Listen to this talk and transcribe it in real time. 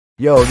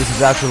Yo, this is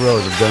Axl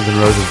Rose of Guns N'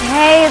 Roses.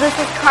 Hey, this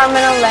is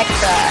Carmen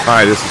Electra.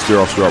 Hi, this is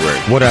Daryl Strawberry.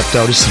 What up,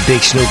 though? This is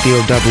Big Snoop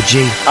Double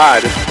G.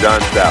 Hi, this is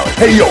John Sally.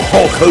 Hey, yo,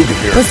 Hulk Hogan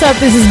here. What's up?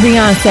 This is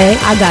Beyonce.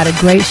 I got a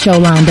great show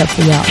lined up for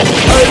y'all.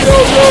 Hey,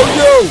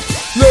 yo.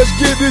 Let's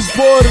get this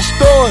party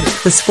started.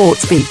 The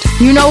Sports Beat.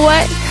 You know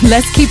what?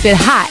 Let's keep it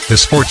hot. The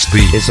Sports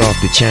Beat. It's off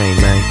the chain,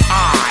 man.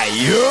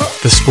 Yeah.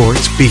 The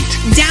Sports Beat.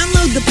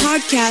 Download the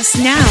podcast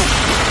now.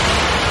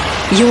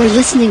 You're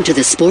listening to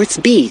The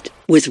Sports Beat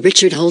with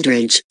Richard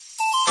Holdridge.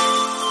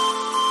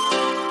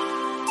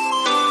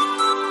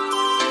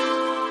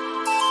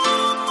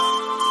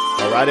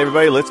 All right,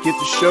 everybody, let's get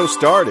the show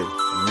started.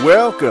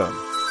 Welcome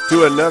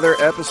to another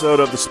episode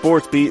of the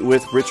Sports Beat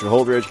with Richard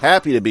Holdridge.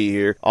 Happy to be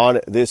here on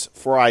this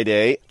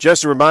Friday.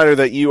 Just a reminder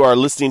that you are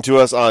listening to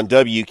us on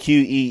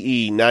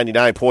WQEE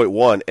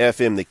 99.1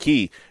 FM The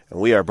Key.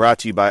 And we are brought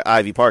to you by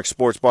Ivy Park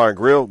Sports Bar and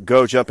Grill,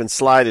 Go Jump and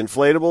Slide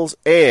Inflatables,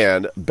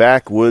 and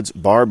Backwoods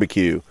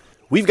Barbecue.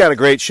 We've got a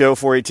great show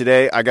for you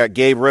today. I got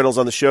Gabe Reynolds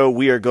on the show.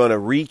 We are going to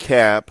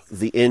recap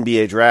the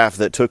NBA draft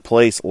that took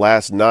place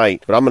last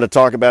night. But I'm going to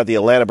talk about the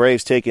Atlanta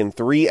Braves taking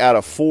 3 out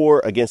of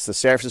 4 against the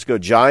San Francisco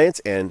Giants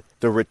and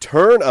the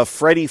return of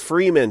Freddie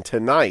Freeman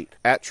tonight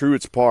at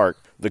Truist Park.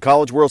 The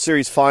College World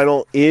Series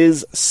final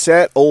is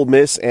set. Ole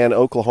Miss and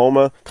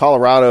Oklahoma.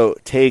 Colorado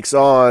takes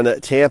on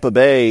Tampa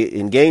Bay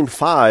in Game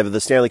 5 of the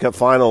Stanley Cup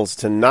Finals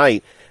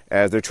tonight,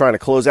 as they're trying to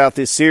close out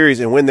this series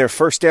and win their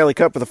first Stanley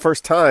Cup for the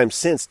first time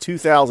since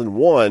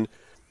 2001.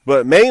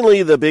 But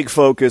mainly the big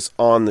focus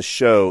on the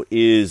show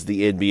is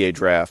the NBA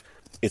draft.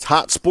 It's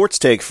Hot Sports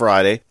Take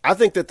Friday. I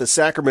think that the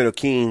Sacramento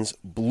Kings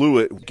blew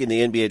it in the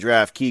NBA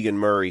draft. Keegan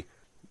Murray.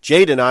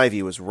 Jaden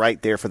Ivey was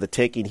right there for the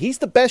taking. He's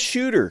the best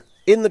shooter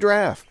in the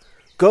draft.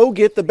 Go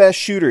get the best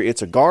shooter.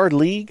 It's a guard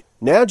league.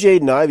 Now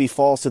Jaden Ivey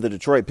falls to the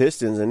Detroit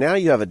Pistons, and now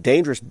you have a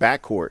dangerous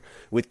backcourt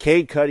with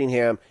Cade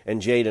Cunningham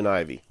and Jaden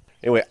Ivey.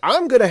 Anyway,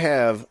 I'm going to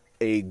have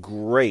a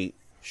great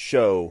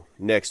show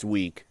next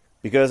week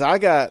because I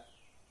got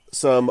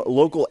some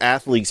local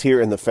athletes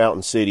here in the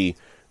Fountain City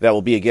that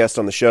will be a guest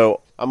on the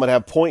show. I'm going to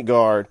have point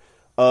guard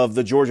of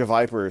the Georgia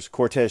Vipers,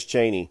 Cortez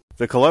Chaney.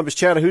 The Columbus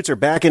Chatahoots are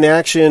back in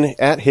action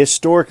at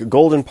historic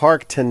Golden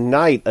Park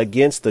tonight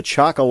against the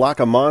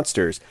Chakalaka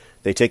Monsters.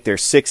 They take their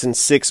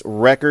 6-6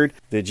 record.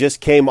 They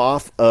just came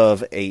off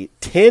of a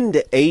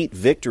 10-8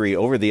 victory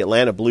over the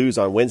Atlanta Blues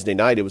on Wednesday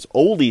night. It was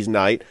oldies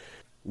night.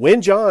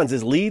 Win Johns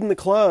is leading the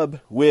club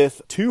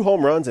with 2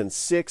 home runs and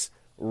 6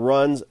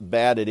 runs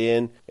batted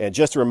in. And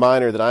just a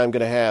reminder that I'm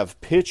going to have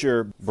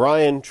pitcher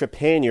Brian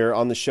Trepanier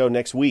on the show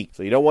next week,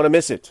 so you don't want to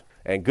miss it.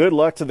 And good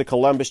luck to the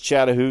Columbus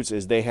Chatahoots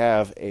as they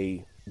have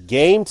a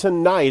game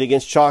tonight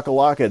against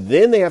Chakalaka.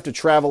 Then they have to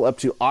travel up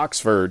to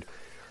Oxford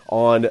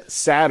on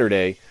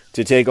Saturday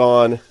to take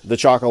on the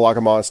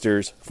Chakalaka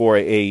Monsters for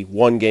a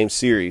one-game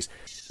series.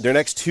 Their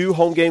next 2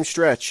 home game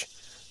stretch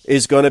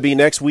is going to be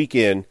next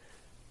weekend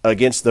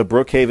against the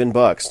Brookhaven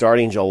Bucks,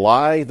 starting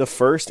July the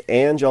 1st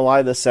and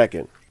July the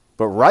 2nd.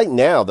 But right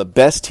now, the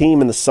best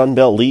team in the Sun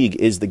Belt League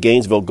is the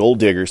Gainesville Gold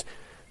Diggers.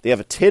 They have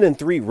a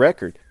 10-3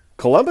 record.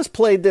 Columbus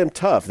played them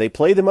tough. They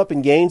played them up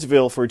in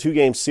Gainesville for a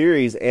 2-game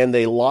series, and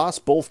they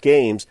lost both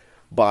games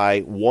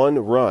by 1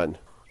 run.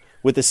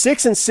 With the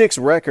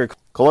 6-6 record,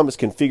 Columbus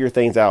can figure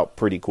things out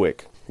pretty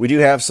quick. We do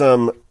have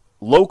some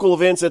local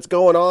events that's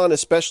going on,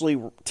 especially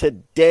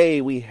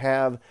today. We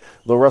have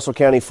the Russell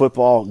County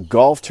Football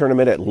Golf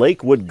Tournament at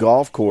Lakewood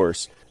Golf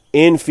Course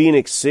in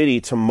Phoenix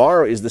City.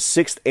 Tomorrow is the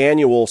 6th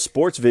annual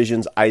Sports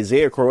Vision's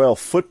Isaiah Crowell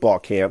Football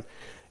Camp.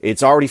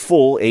 It's already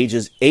full.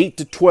 Ages 8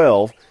 to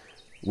 12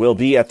 will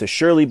be at the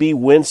Shirley B.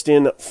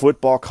 Winston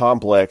Football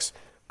Complex.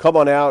 Come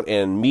on out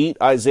and meet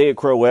Isaiah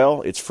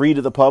Crowell. It's free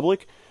to the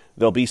public.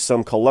 There'll be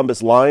some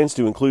Columbus Lions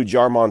to include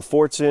Jarmon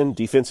Fortson,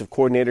 defensive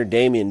coordinator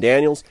Damian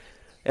Daniels.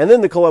 And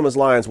then the Columbus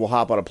Lions will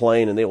hop on a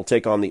plane and they will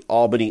take on the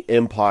Albany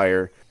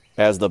Empire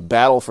as the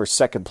battle for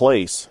second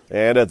place.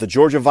 And the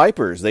Georgia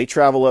Vipers, they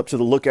travel up to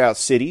the Lookout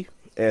City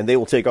and they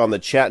will take on the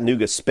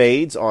Chattanooga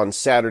Spades on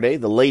Saturday.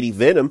 The Lady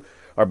Venom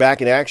are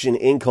back in action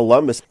in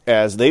Columbus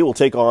as they will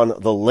take on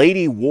the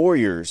Lady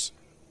Warriors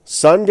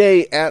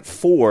Sunday at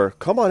 4.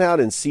 Come on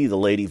out and see the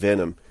Lady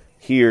Venom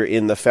here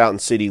in the Fountain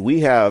City.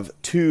 We have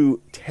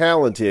 2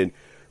 talented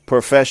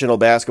professional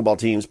basketball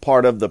teams,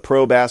 part of the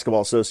Pro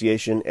Basketball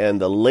Association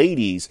and the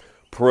Ladies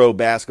Pro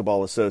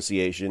Basketball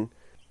Association.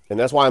 And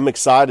that's why I'm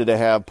excited to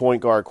have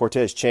point guard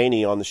Cortez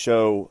Chaney on the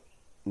show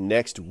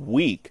next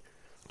week.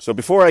 So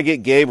before I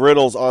get Gabe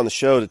Reynolds on the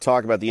show to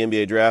talk about the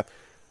NBA draft,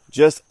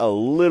 just a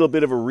little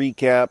bit of a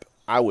recap.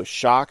 I was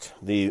shocked.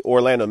 The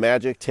Orlando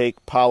Magic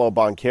take Paolo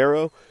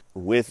Banchero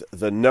with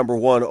the number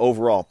 1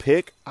 overall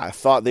pick. I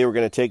thought they were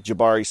going to take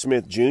Jabari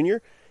Smith Jr.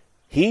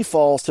 He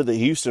falls to the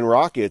Houston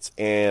Rockets,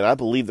 and I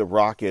believe the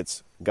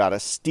Rockets got a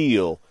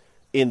steal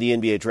in the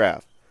NBA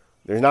draft.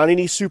 There's not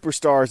any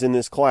superstars in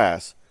this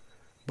class,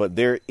 but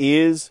there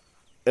is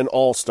an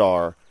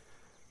all-star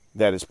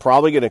that is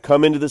probably going to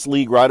come into this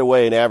league right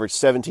away and average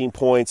 17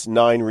 points,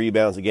 9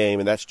 rebounds a game,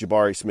 and that's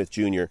Jabari Smith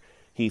Jr.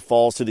 He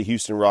falls to the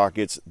Houston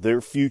Rockets.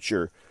 Their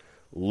future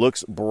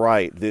looks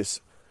bright. This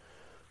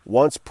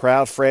once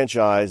proud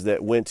franchise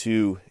that went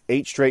to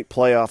 8 straight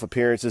playoff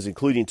appearances,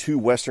 including 2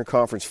 Western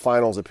Conference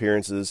Finals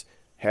appearances,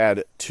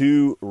 had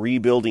 2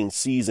 rebuilding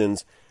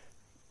seasons,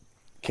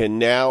 can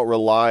now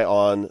rely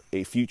on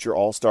a future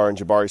All-Star in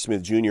Jabari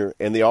Smith Jr.,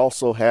 and they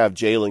also have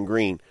Jalen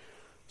Green.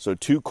 So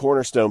 2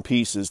 cornerstone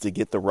pieces to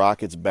get the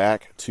Rockets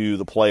back to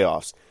the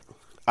playoffs.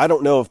 I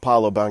don't know if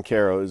Paolo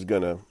Banchero is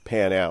going to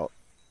pan out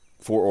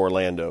for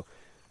Orlando.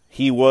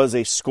 He was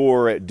a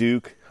scorer at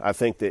Duke. I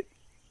think that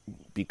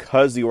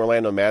because the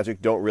Orlando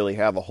Magic don't really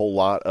have a whole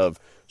lot of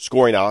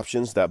scoring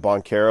options, that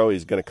Banchero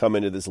is going to come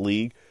into this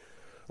league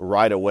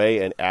right away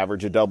and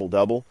average a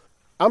double-double.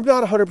 I'm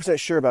not 100%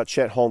 sure about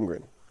Chet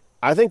Holmgren.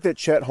 I think that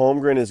Chet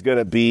Holmgren is going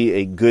to be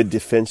a good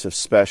defensive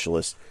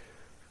specialist.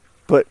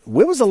 But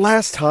when was the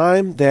last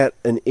time that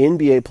an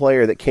NBA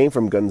player that came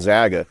from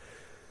Gonzaga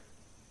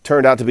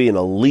turned out to be an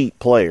elite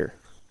player?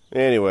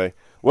 Anyway,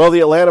 well, the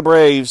Atlanta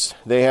Braves,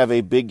 they have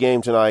a big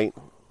game tonight.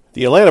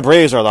 The Atlanta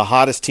Braves are the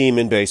hottest team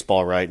in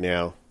baseball right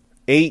now.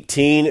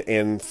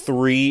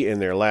 18-3 in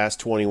their last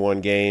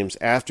 21 games.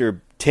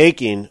 After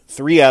taking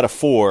 3 out of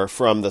 4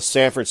 from the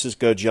San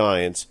Francisco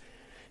Giants,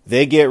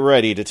 they get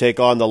ready to take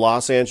on the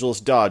Los Angeles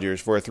Dodgers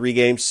for a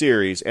 3-game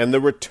series and the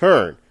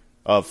return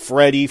of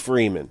Freddie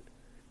Freeman.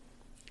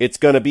 It's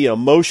going to be an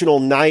emotional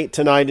night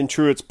tonight in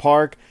Truist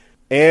Park,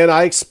 and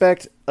I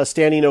expect a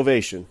standing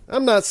ovation.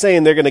 I'm not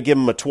saying they're going to give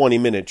him a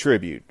 20-minute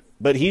tribute,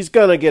 but he's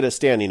going to get a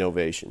standing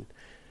ovation.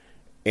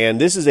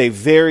 And this is a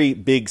very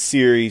big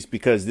series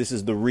because this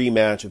is the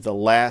rematch of the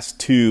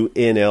last 2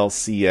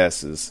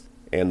 NLCSs.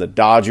 And the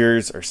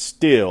Dodgers are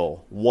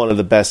still one of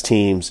the best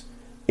teams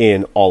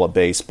in all of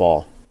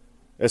baseball.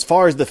 As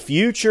far as the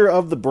future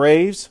of the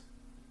Braves,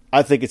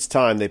 I think it's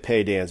time they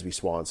pay Dansby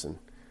Swanson.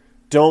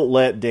 Don't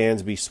let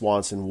Dansby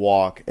Swanson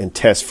walk and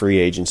test free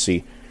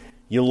agency.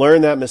 You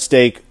learn that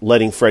mistake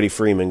letting Freddie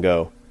Freeman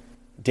go.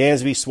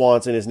 Dansby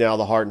Swanson is now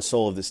the heart and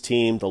soul of this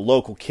team, the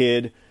local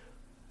kid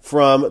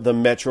from the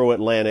metro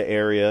Atlanta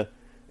area,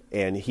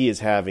 and he is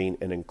having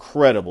an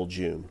incredible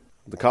June.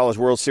 The College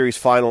World Series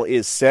final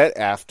is set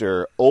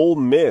after Ole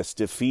Miss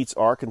defeats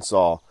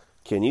Arkansas.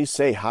 Can you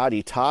say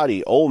hotty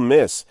toddy? Ole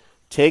Miss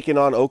taking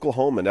on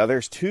Oklahoma. Now,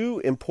 there's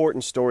 2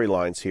 important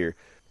storylines here.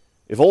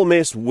 If Ole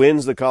Miss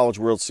wins the College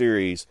World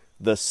Series,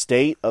 the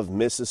state of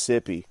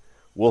Mississippi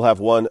will have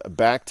won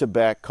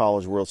back-to-back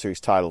College World Series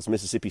titles.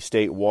 Mississippi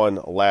State won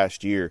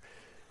last year,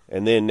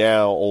 and then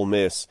now Ole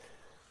Miss.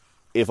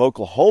 If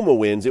Oklahoma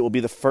wins, it will be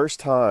the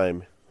first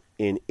time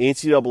in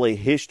NCAA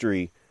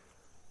history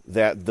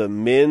that the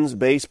men's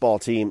baseball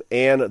team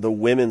and the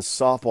women's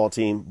softball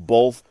team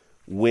both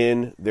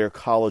win their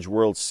College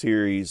World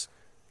Series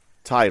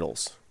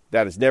titles.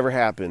 That has never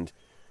happened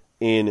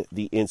in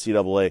the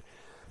NCAA.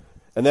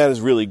 And that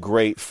is really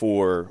great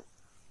for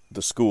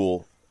the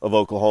school of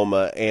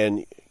Oklahoma.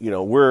 And,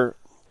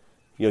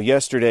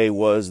 yesterday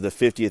was the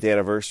 50th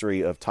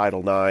anniversary of Title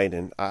IX,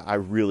 and I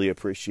really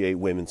appreciate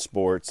women's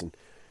sports and,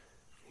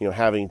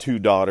 having 2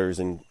 daughters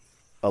and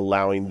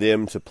allowing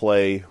them to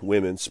play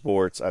women's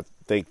sports. I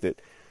think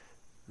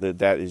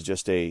that is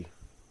just a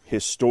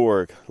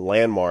historic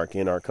landmark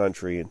in our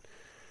country. And,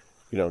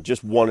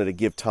 just wanted to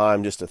give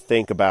time just to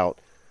think about,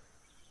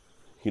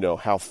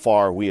 how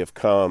far we have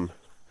come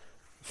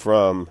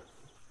from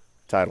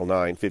Title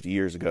IX 50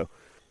 years ago.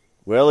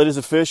 Well, it is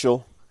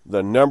official.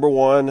 The number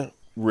 1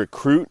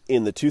 recruit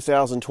in the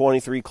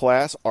 2023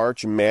 class,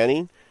 Arch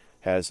Manning,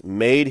 has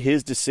made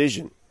his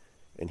decision,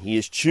 and he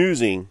is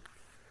choosing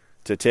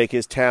to take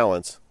his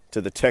talents to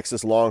the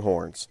Texas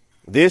Longhorns.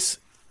 This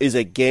is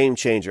a game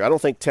changer. I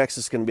don't think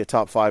Texas is going to be a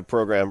top 5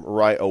 program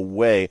right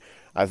away.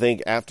 I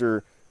think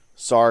after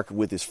Sark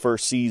with his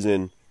first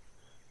season,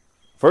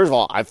 first of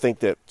all, I think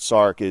that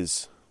Sark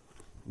is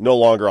no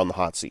longer on the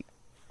hot seat.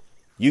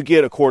 You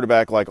get a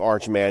quarterback like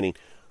Arch Manning,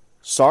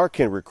 Sark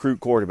can recruit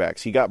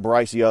quarterbacks. He got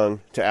Bryce Young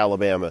to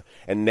Alabama,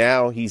 and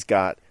now he's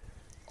got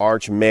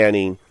Arch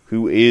Manning,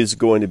 who is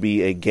going to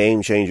be a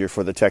game changer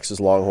for the Texas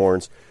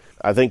Longhorns.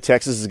 I think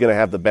Texas is going to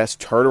have the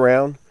best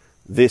turnaround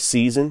this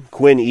season.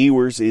 Quinn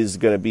Ewers is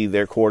going to be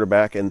their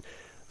quarterback, and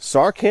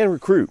Sark can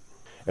recruit.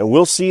 And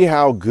we'll see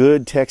how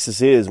good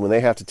Texas is when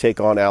they have to take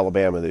on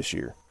Alabama this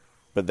year.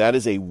 But that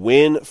is a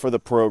win for the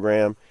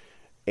program,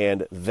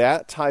 and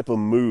that type of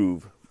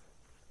move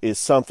is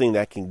something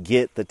that can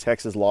get the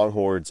Texas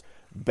Longhorns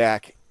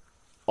back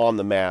on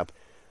the map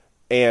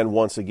and,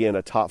 once again,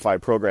 a top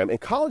 5 program.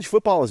 And college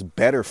football is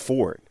better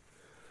for it.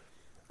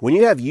 When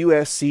you have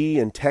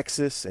USC and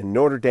Texas and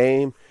Notre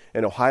Dame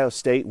and Ohio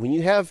State, when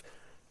you have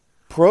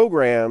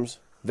programs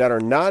that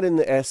are not in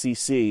the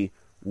SEC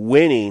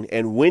winning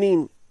and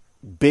winning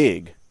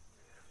big,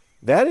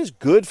 that is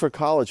good for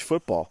college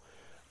football.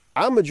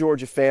 I'm a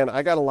Georgia fan.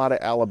 I got a lot of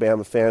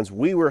Alabama fans.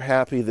 We were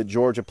happy that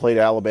Georgia played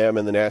Alabama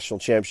in the national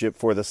championship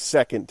for the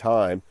 2nd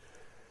time.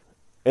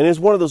 And it's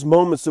one of those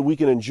moments that we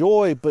can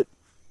enjoy, but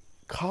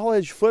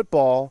college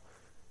football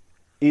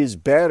is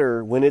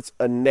better when it's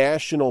a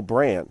national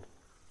brand.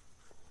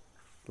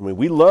 I mean,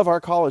 we love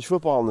our college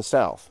football in the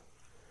South,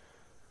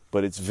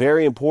 but it's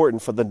very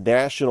important for the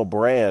national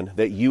brand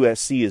that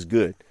USC is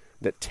good,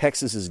 that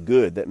Texas is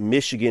good, that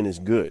Michigan is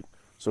good.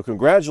 So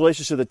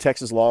congratulations to the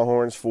Texas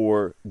Longhorns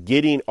for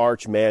getting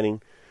Arch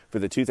Manning for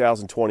the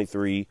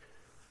 2023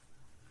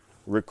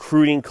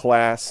 recruiting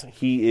class.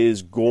 He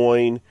is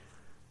going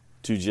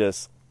to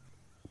just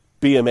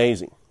be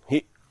amazing.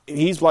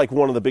 He's like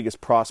one of the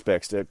biggest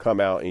prospects to come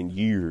out in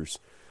years.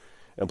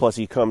 And plus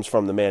he comes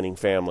from the Manning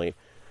family.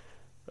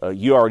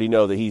 You already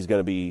know that he's going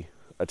to be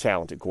a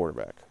talented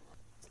quarterback.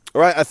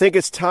 All right, I think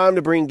it's time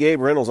to bring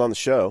Gabe Reynolds on the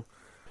show.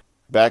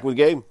 Back with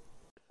Gabe.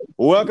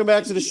 Welcome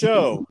back to the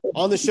show.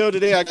 On the show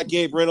today, I got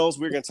Gabe Reynolds.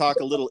 We're going to talk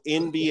a little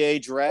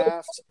NBA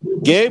draft.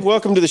 Gabe,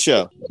 welcome to the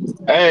show.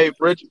 Hey,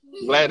 Rich.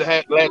 Glad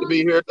to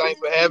be here. Thanks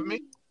for having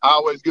me.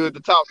 Always good to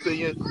talk to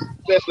you,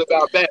 especially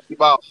about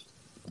basketball.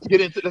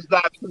 Let's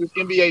dive into this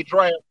NBA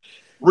draft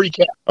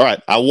recap. All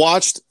right, I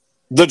watched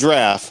the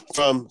draft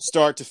from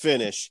start to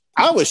finish.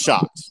 I was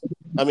shocked.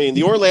 I mean,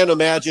 the Orlando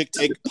Magic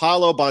take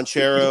Paolo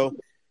Banchero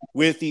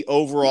with the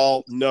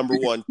overall number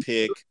 1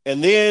 pick.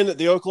 And then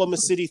the Oklahoma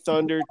City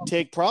Thunder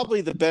take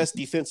probably the best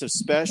defensive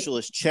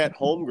specialist, Chet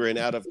Holmgren,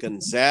 out of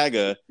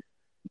Gonzaga.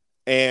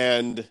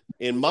 And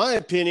in my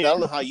opinion, I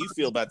don't know how you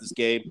feel about this,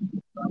 Gabe,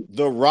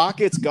 the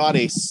Rockets got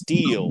a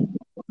steal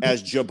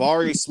as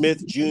Jabari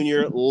Smith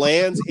Jr.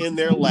 lands in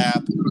their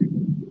lap.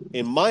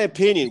 In my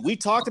opinion, we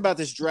talked about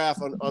this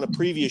draft on a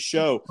previous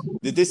show,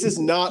 that this is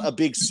not a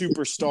big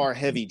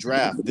superstar-heavy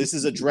draft. This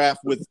is a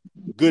draft with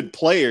good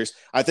players.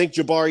 I think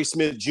Jabari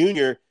Smith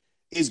Jr.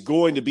 is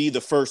going to be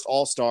the first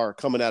All-Star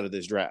coming out of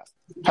this draft.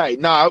 Hey,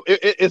 no,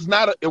 it's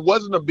not. It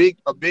wasn't a big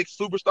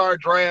superstar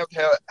draft.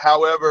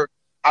 However,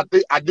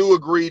 I do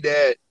agree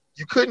that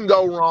you couldn't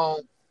go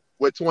wrong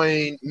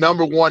between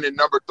number 1 and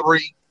number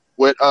 3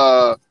 with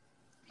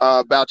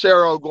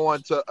Banchero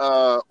going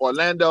to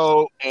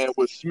Orlando and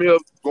with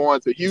Smith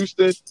going to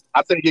Houston.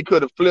 I think it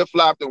could have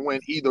flip-flopped and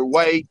went either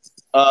way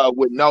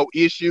with no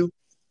issue.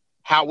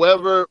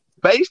 However,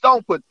 based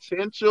on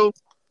potential,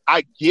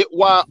 I get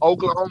why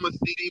Oklahoma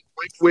City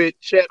went with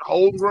Chet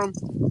Holmgren.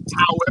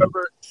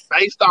 However,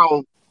 based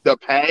on the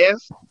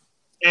past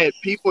and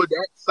people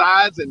that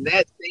size and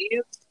that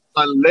thin,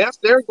 unless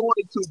they're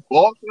going to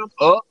bulk him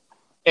up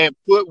and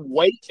put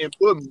weight and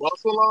put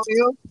muscle on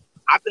him,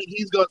 I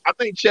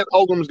think Chet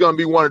Holmgren is going to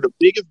be one of the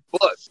biggest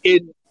busts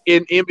in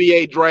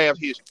NBA draft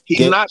history.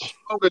 He's not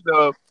strong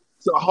enough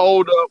to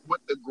hold up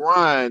with the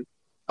grind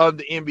of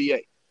the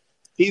NBA.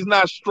 He's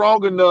not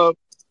strong enough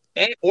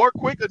or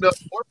quick enough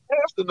or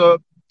fast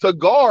enough to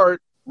guard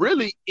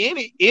really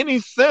any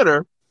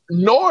center,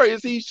 nor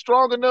is he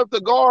strong enough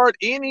to guard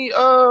any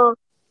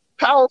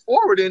power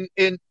forward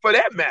in for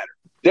that matter.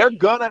 They're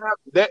gonna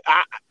have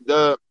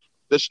the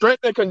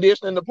strength and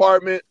conditioning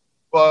department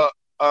for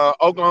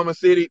Oklahoma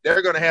City.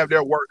 They're gonna have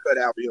their work cut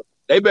out for him.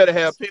 They better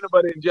have peanut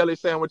butter and jelly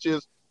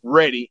sandwiches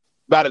ready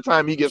by the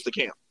time he gets to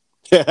camp.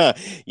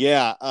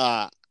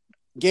 Yeah.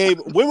 Gabe,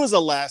 when was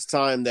the last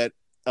time that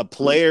a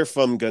player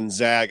from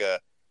Gonzaga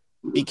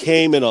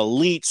became an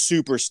elite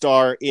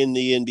superstar in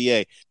the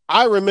NBA?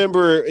 I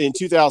remember in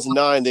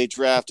 2009, they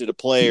drafted a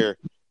player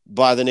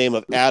by the name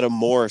of Adam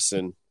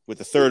Morrison with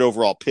the 3rd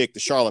overall pick, the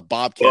Charlotte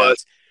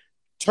Bobcats.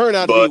 Turned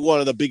out to be one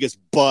of the biggest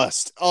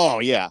busts. Oh,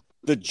 yeah.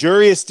 The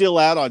jury is still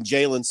out on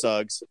Jalen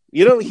Suggs.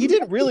 You know, he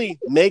didn't really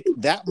make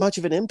that much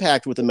of an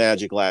impact with the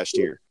Magic last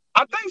year.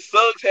 I think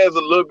Suggs has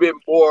a little bit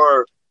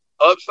more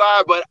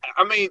upside, but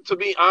I mean, to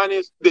be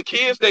honest, the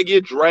kids that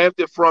get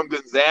drafted from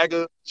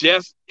Gonzaga,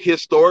 just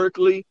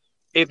historically,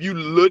 if you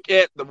look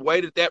at the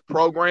way that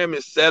program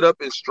is set up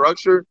and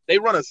structured, they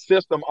run a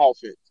system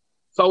offense.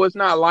 So it's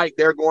not like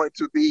they're going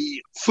to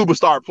be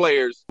superstar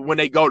players when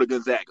they go to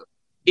Gonzaga.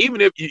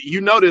 Even if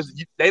you notice,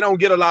 they don't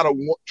get a lot of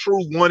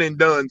true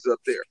one-and-dones up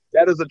there.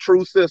 That is a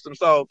true system.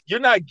 So you're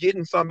not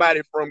getting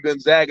somebody from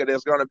Gonzaga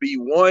that's going to be,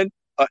 1,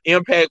 an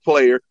impact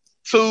player,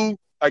 2,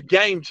 a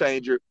game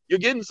changer. You're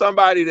getting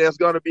somebody that's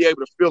going to be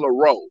able to fill a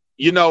role.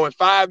 You know, in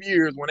 5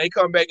 years, when they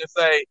come back and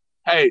say,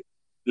 hey,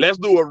 let's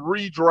do a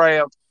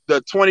redraft,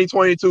 the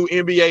 2022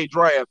 NBA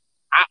draft,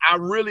 I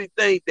really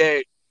think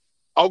that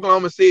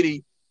Oklahoma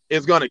City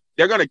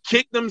they're gonna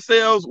kick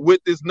themselves with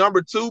this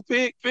number 2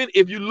 pick.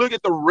 If you look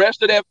at the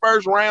rest of that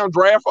first round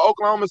draft for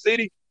Oklahoma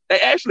City, they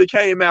actually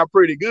came out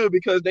pretty good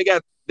because they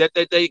got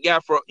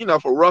for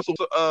Russell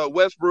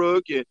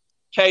Westbrook and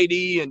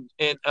KD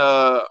and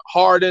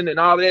Harden and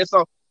all of that.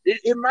 So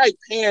it might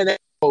pan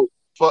out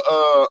for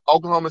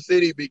Oklahoma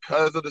City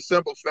because of the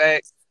simple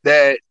fact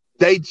that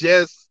they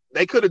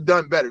could have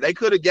done better. They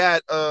could have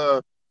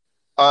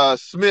got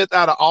Smith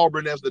out of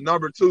Auburn as the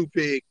number 2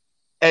 pick,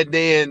 and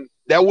then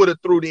that would have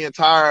threw the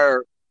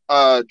entire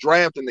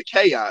draft into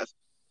chaos.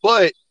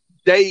 But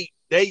they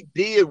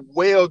did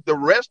well the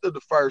rest of the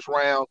first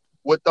round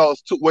with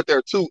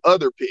their 2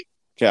 other picks.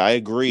 Okay, I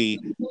agree.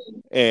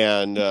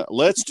 And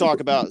let's talk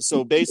about,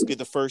 so basically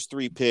the first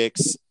 3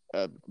 picks,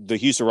 the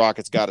Houston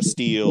Rockets got a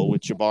steal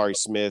with Jabari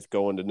Smith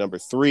going to number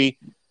 3.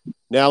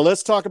 Now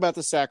let's talk about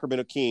the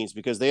Sacramento Kings,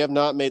 because they have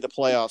not made the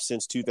playoffs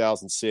since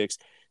 2006.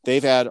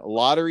 They've had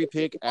lottery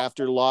pick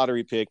after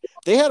lottery pick.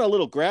 They had a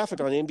little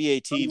graphic on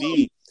NBA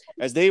TV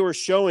as they were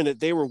showing that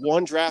they were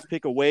one draft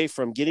pick away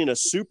from getting a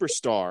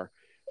superstar.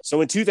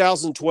 So in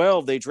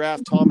 2012, they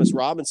draft Thomas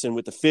Robinson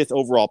with the 5th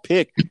overall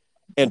pick,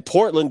 and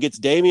Portland gets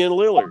Damian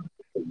Lillard.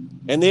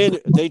 And then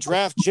they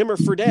draft Jimmer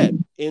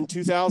Fredette in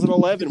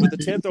 2011 with the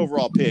 10th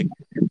overall pick.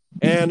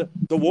 And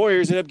the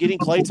Warriors end up getting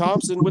Klay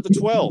Thompson with the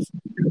 12th,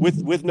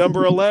 with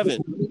number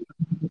 11.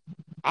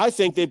 I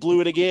think they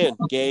blew it again,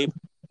 Gabe.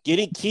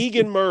 Getting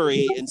Keegan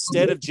Murray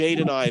instead of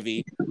Jaden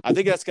Ivey, I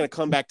think that's going to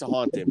come back to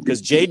haunt them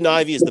because Jaden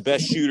Ivey is the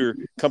best shooter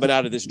coming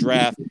out of this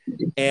draft.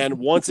 And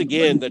once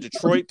again, the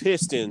Detroit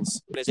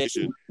Pistons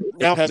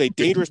now have a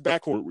dangerous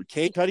backcourt with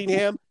Cade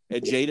Cunningham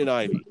and Jaden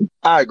Ivey.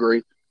 I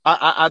agree.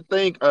 I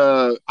think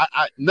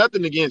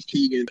nothing against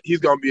Keegan. He's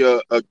going to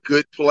be a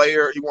good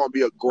player. He won't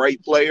be a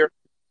great player.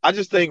 I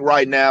just think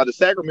right now the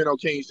Sacramento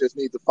Kings just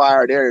need to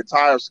fire their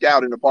entire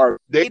scouting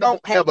department. They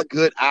don't have a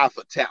good eye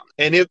for talent.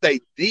 And if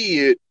they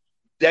did,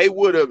 they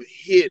would have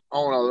hit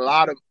on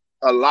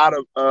a lot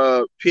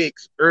of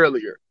picks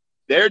earlier.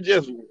 They're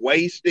just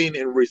wasting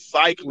and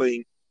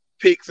recycling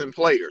picks and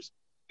players,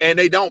 and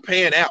they don't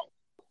pan out.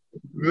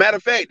 Matter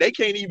of fact, they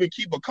can't even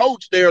keep a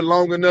coach there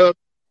long enough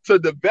to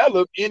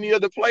develop any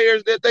of the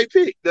players that they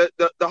pick.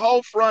 The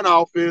whole front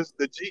office,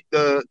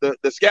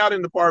 the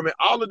scouting department,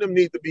 all of them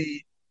need to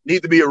be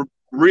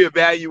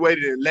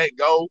reevaluated and let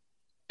go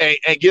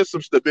and get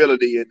some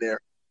stability in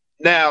there.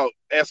 Now,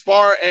 as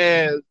far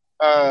as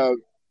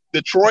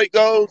Detroit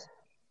goes,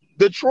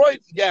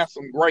 Detroit's got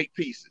some great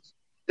pieces.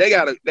 They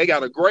got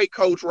a great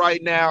coach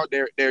right now.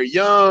 They're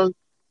young,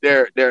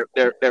 they're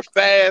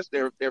fast,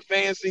 they're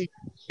fancy.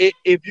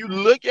 If you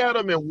look at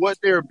them and what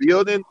they're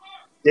building,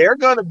 they're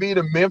going to be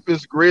the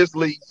Memphis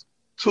Grizzlies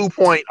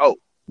 2.0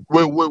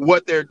 with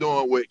what they're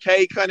doing with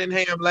Cade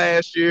Cunningham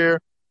last year.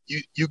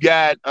 You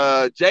got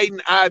Jaden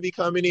Ivey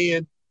coming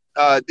in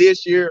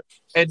this year,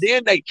 and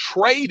then they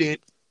traded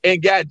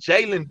and got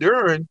Jalen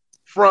Duren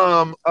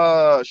from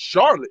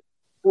Charlotte,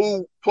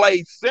 who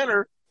played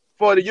center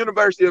for the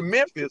University of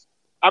Memphis.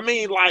 I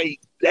mean, like,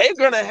 they're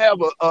gonna have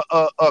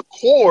a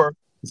core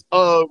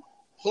of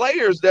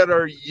players that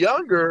are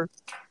younger,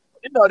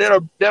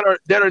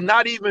 that are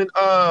not even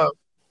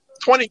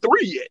 23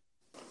 yet.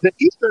 The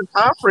Eastern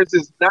Conference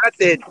is not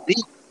that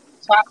deep,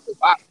 top to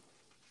bottom.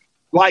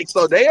 Like,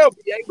 so they'll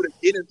be able to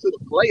get into the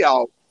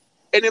playoffs,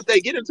 and if they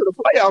get into the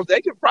playoffs,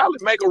 they can probably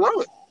make a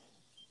run.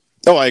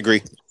 Oh, I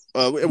agree.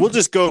 We'll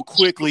just go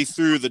quickly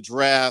through the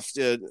draft.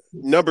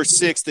 Number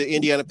 6, the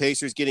Indiana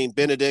Pacers getting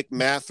Benedict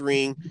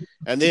Mathurin,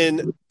 and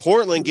then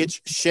Portland gets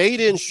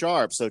Shaedon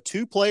Sharpe. So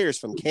 2 players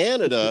from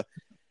Canada.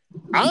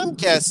 I'm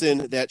guessing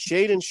that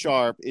Shaedon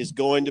Sharpe is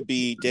going to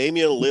be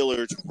Damian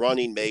Lillard's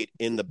running mate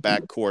in the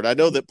backcourt. I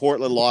know that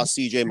Portland lost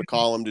C.J.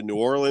 McCollum to New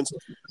Orleans,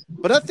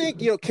 but I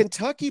think,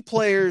 Kentucky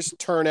players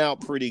turn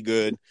out pretty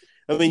good.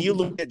 I mean, you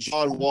look at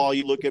John Wall,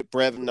 you look at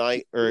Brandon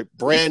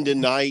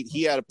Knight.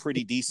 He had a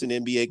pretty decent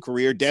NBA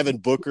career. Devin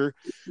Booker.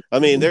 I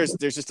mean, there's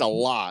just a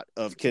lot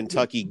of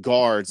Kentucky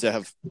guards that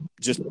have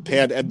just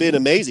have been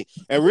amazing.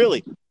 And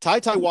really, Ty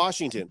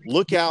Washington,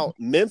 look out.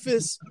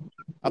 Memphis,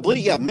 I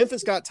believe,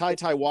 Memphis got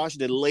Ty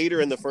Washington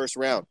later in the first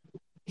round.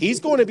 He's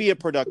going to be a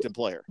productive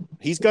player.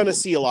 He's going to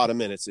see a lot of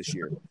minutes this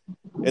year.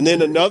 And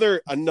then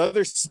another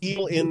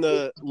steal in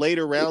the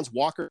later rounds,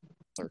 Walker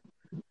Kessler.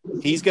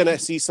 He's going to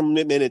see some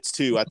minutes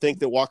too. I think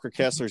that Walker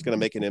Kessler is going to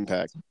make an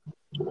impact.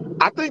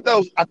 I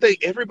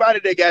think everybody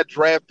that got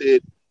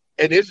drafted,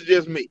 and this is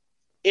just me,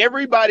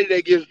 everybody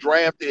that gets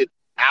drafted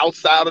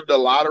outside of the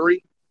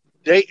lottery,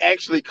 they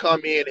actually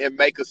come in and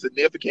make a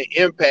significant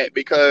impact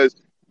because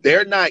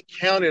they're not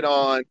counted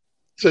on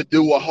to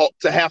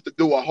have to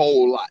do a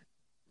whole lot.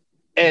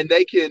 And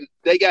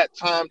they got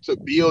time to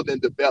build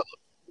and develop.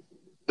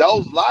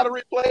 Those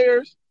lottery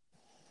players,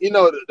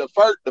 the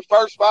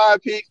first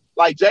 5 picks,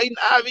 like Jaden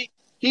Ivey,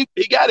 he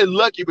got it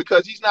lucky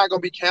because he's not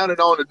going to be counted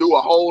on to do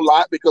a whole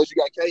lot because you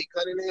got Cade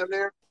Cunningham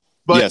there.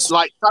 But yes,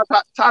 like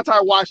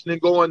Ty Washington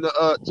going to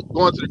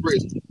the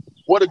Grizzlies.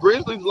 Well, the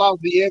Grizzlies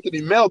lost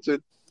Anthony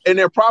Melton, and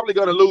they're probably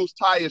going to lose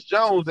Tyus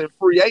Jones in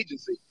free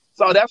agency.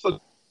 So that's a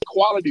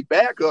quality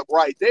backup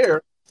right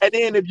there. And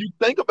then if you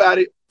think about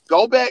it,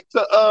 go back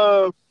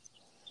to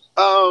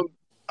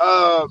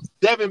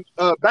Desmond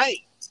Bain.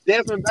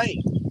 Desmond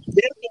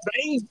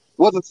Bain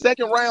was a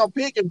second-round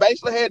pick and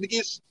basically had to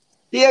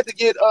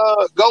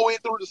go in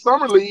through the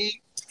summer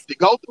league to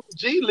go through the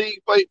G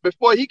League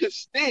before he could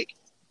stick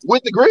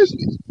with the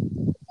Grizzlies.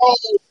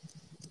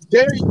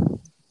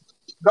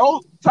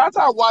 Ty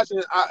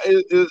Washington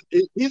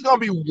he's going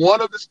to be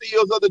one of the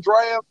steals of the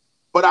draft,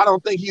 but I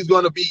don't think he's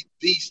going to be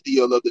the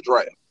steal of the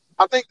draft.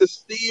 I think the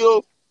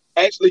steal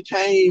actually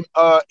came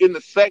in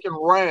the second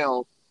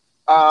round.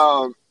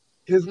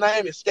 His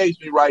name escapes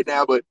me right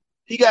now, but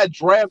he got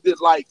drafted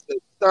like the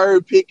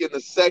 3rd pick in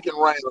the second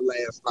round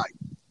last night.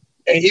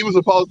 And he was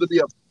supposed to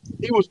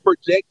he was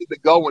projected to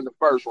go in the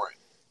first round.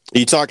 Are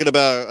you talking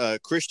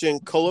about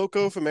Christian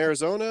Koloko from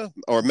Arizona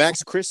or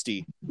Max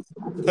Christie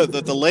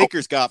that the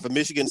Lakers got from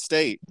Michigan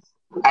State?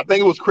 I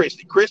think it was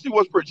Christie. Christie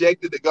was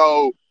projected to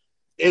go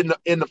in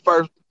the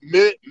first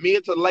mid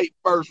to late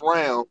first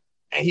round,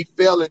 and he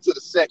fell into the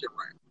second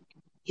round.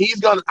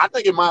 I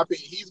think in my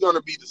opinion, he's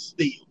gonna be the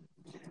steal.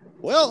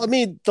 Well, I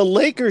mean, the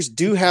Lakers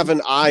do have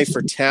an eye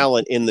for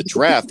talent in the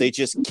draft. They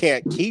just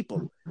can't keep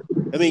them.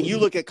 I mean, you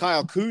look at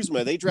Kyle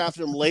Kuzma. They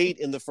drafted him late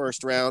in the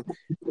first round.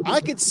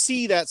 I could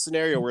see that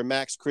scenario where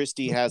Max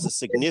Christie has a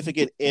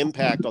significant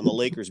impact on the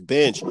Lakers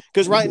bench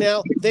because right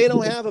now they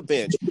don't have a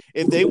bench.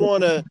 If they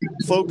want to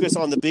focus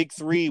on the big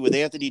three with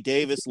Anthony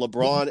Davis,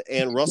 LeBron,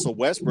 and Russell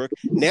Westbrook,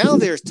 now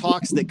there's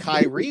talks that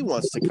Kyrie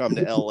wants to come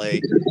to LA.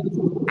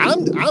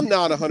 I'm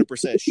not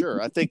 100%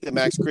 sure. I think that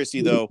Max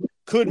Christie, though,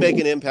 could make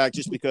an impact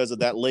just because of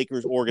that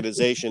Lakers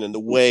organization and the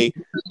way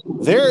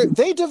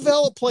they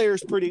develop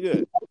players pretty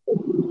good.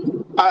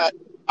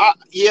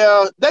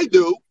 Yeah, they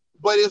do,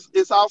 but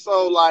it's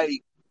also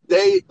like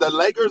the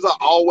Lakers are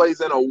always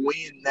in a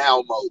win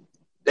now mode.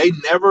 They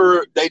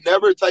never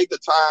take the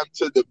time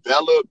to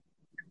develop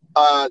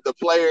the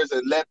players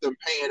and let them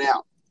pan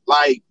out.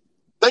 Like,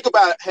 think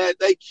about had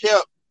they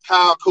kept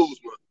Kyle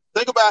Kuzma.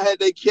 Think about had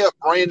they kept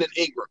Brandon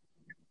Ingram.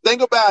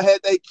 Think about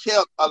had they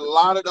kept a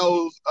lot of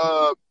those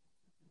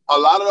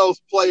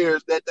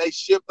players that they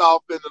shipped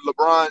off in the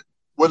LeBron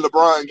when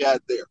LeBron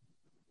got there.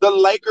 The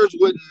Lakers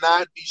would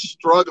not be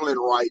struggling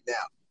right now.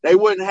 They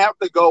wouldn't have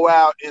to go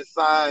out and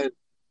sign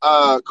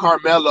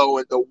Carmelo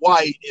and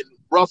Dwight and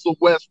Russell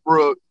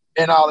Westbrook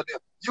and all of them.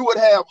 You would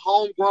have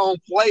homegrown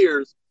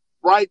players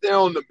right there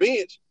on the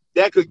bench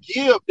that could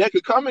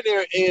come in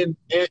there and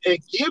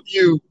give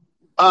you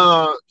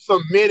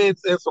some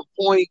minutes and some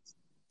points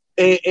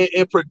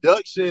and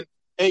production,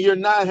 and you're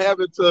not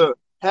having to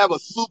have a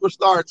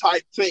superstar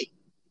type team.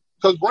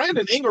 Because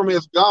Brandon Ingram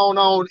has gone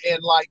on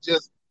and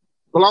just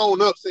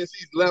blown up since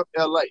he's left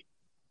LA.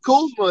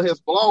 Kuzma has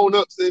blown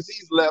up since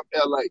he's left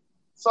LA.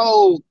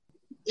 So,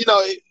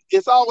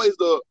 it's always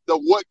the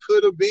what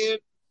could have been,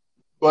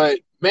 but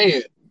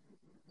man,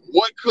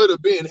 what could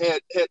have been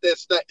had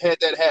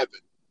that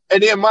happened.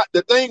 And then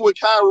the thing with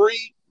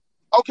Kyrie,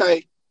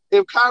 okay,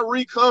 if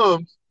Kyrie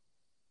comes,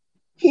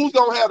 who's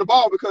gonna have the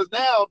ball? Because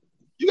now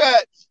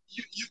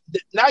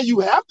you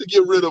have to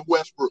get rid of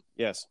Westbrook.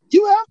 Yes,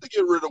 you have to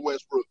get rid of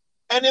Westbrook,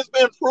 and it's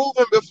been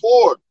proven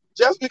before.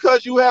 Just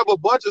because you have a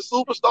bunch of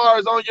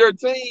superstars on your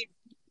team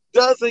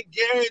doesn't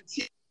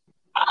guarantee.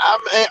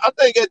 I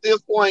think at this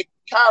point,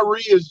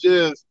 Kyrie's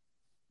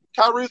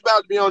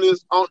about to be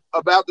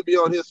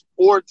on his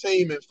fourth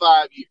team in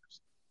 5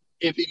 years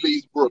if he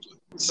leaves Brooklyn.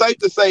 Safe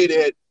to say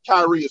that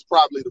Kyrie is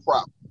probably the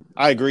problem.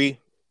 I agree.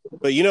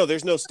 But,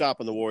 there's no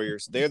stopping the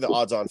Warriors. They're the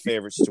odds-on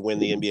favorites to win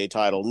the NBA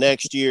title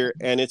next year,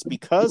 and it's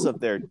because of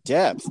their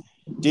depth.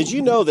 Did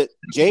you know that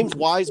James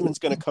Wiseman's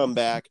going to come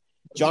back?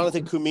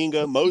 Jonathan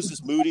Kuminga,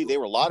 Moses Moody, they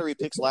were lottery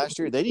picks last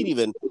year. They didn't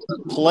even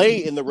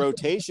play in the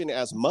rotation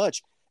as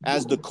much.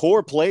 As the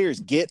core players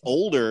get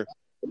older,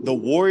 the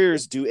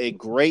Warriors do a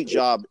great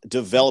job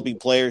developing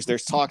players.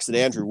 There's talks that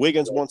Andrew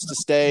Wiggins wants to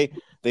stay.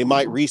 They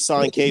might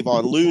re-sign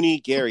Kayvon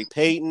Looney, Gary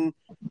Payton.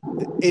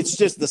 It's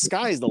just the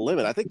sky is the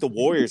limit. I think the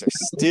Warriors are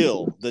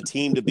still the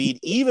team to beat,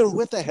 even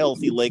with a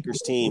healthy Lakers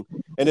team.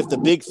 And if the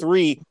big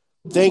three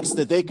thinks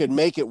that they could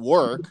make it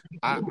work,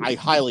 I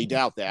highly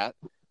doubt that.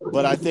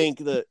 But I think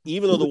that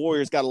even though the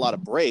Warriors got a lot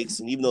of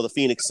breaks, and even though the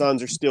Phoenix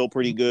Suns are still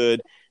pretty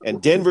good,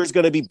 and Denver's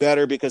going to be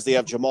better because they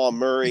have Jamal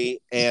Murray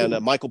and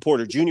Michael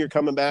Porter Jr.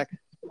 coming back,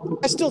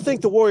 I still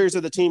think the Warriors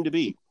are the team to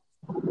beat.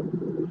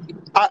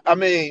 I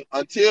mean,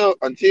 until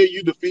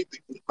you defeat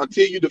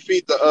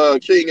the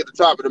king at the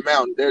top of the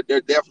mountain,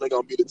 they're definitely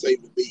going to be the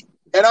team to beat.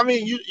 And I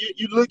mean,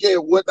 you look at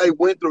what they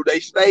went through;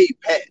 they stayed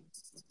pat.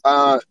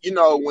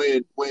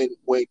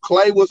 When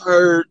Clay was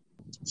hurt,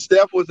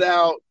 Steph was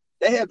out.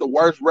 They had the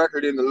worst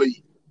record in the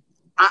league.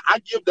 I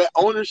give that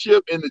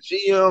ownership and the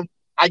GM,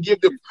 I give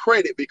them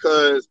credit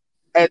because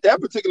at that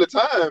particular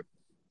time,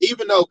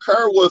 even though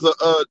Kerr was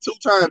a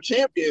two-time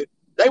champion,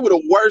 they were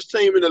the worst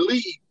team in the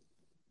league.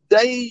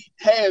 They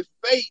had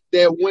faith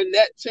that when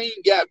that team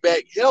got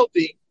back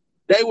healthy,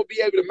 they would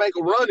be able to make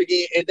a run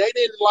again. And they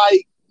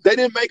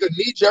didn't make a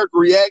knee-jerk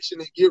reaction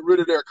and get rid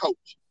of their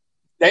coach.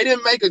 They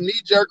didn't make a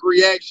knee-jerk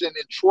reaction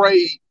and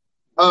trade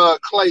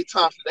Klay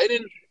Thompson. They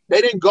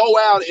didn't go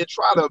out and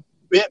try to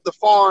bet the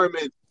farm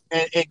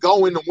and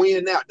go in the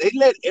win now. They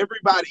let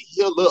everybody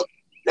heal up.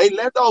 They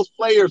let those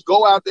players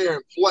go out there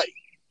and play.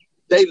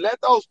 They let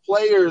those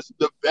players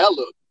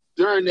develop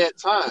during that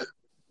time.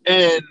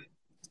 And,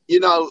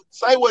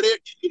 say what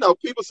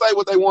people say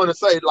what they want to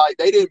say, like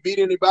they didn't beat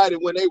anybody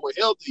when they were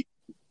healthy.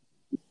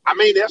 I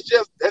mean, that's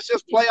just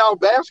playoff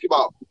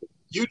basketball.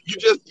 You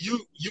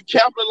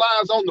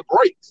capitalize on the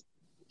breaks.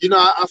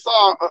 I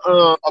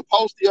saw a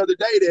post the other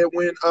day that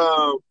when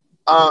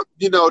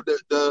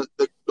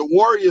the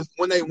Warriors,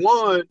 when they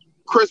won,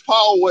 Chris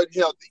Paul wasn't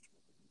healthy.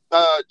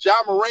 Ja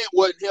Morant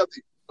wasn't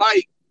healthy.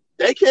 Like,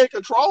 they can't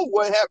control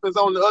what happens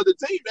on the other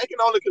team. They can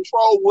only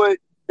control what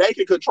they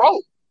can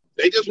control.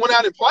 They just went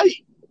out and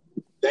played.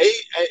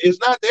 It's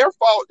not their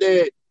fault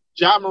that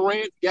Ja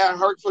Morant got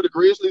hurt for the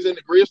Grizzlies and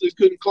the Grizzlies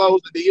couldn't close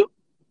the deal.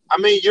 I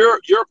mean, you're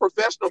a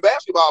professional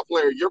basketball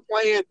player. You're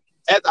playing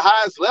at the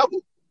highest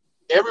level.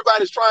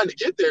 Everybody's trying to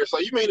get there. So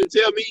you mean to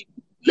tell me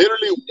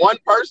literally one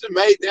person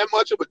made that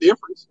much of a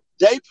difference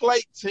they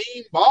play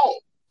team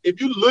ball.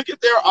 If you look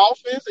at their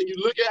offense and you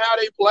look at how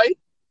they play,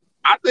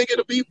 I think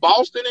it'll be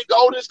Boston and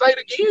Golden State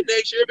again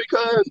next year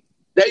because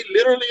they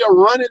literally are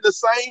running the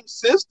same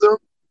system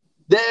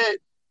that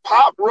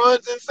Pop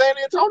runs in San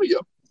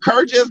Antonio.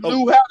 Kerr just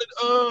knew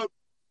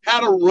how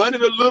to run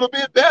it a little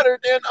bit better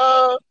than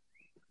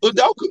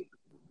Udoka.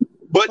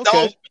 But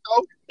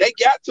they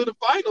got to the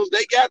finals.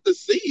 They got to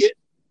see it.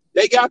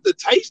 They got to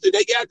taste it.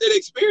 They got that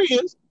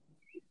experience.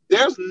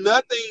 There's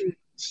nothing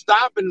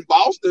stopping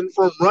Boston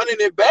from running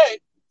it back,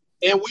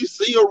 and we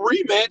see a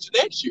rematch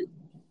next year.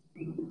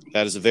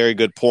 That is a very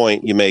good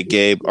point you made,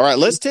 Gabe. All right,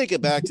 let's take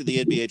it back to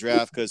the NBA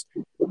draft because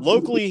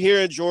locally here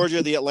in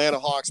Georgia, the Atlanta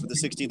Hawks with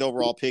the 16th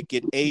overall pick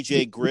get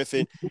A.J.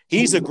 Griffin.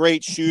 He's a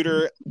great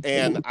shooter,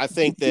 and I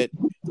think that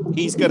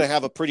he's going to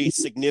have a pretty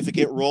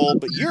significant role.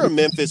 But you're a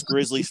Memphis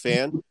Grizzlies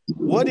fan.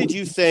 What did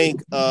you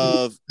think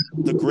of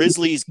the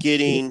Grizzlies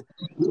getting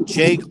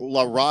Jake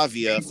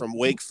LaRavia from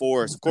Wake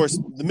Forest? Of course,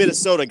 the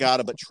Minnesota got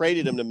him, but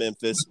traded him to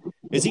Memphis.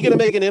 Is he going to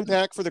make an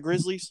impact for the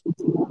Grizzlies?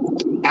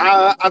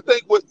 I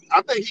think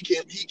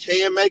he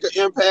can make an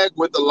impact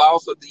with the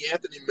loss of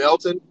DeAnthony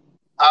Melton.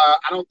 I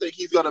don't think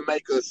he's going to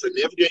make a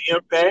significant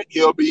impact.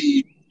 He'll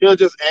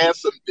just add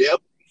some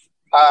depth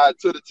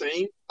to the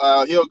team.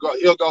 He'll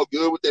go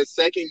good with that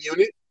second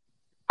unit.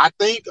 I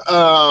think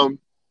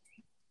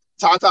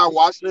Tata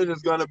Washington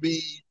is going to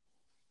be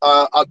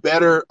a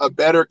better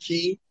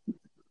key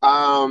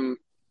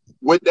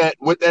with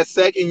that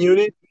second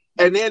unit.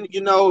 And then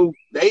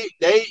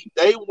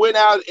they went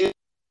out and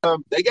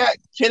they got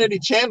Kennedy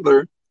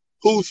Chandler,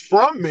 who's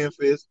from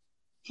Memphis,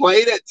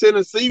 played at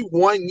Tennessee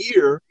 1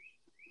 year,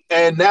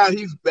 and now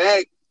he's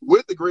back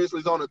with the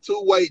Grizzlies on a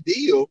 2-way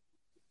deal.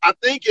 I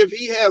think if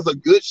he has a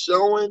good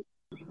showing.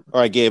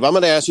 All right, Gabe, I'm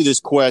going to ask you this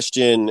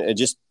question, and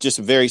just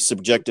a very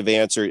subjective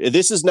answer.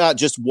 This is not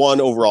just one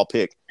overall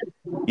pick.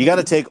 You got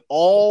to take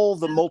all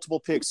the multiple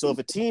picks. So if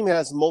a team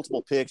has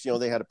multiple picks,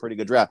 they had a pretty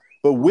good draft.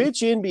 But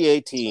which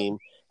NBA team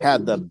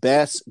had the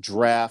best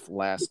draft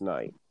last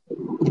night?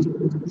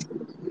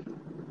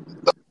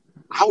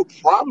 I would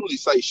probably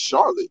say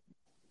Charlotte.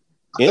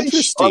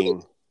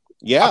 Interesting.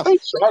 I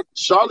think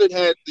Charlotte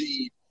had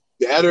the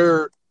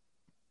better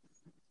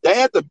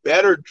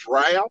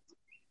draft.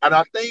 And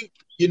I think,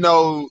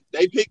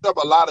 they picked up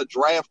a lot of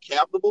draft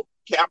capital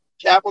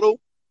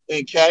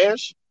and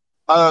cash,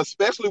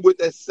 especially with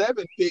that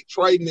 7th pick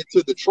trading it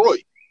to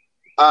Detroit.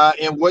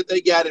 And what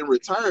they got in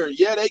return.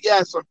 Yeah, they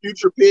got some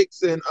future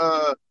picks and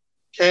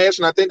cash,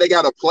 and I think they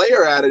got a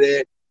player out of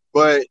that.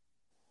 But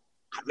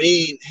I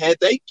mean, had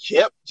they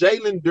kept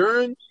Jalen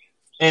Duren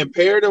and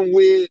paired him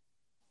with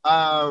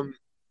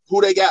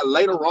who they got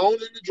later on in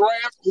the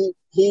draft,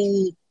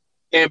 who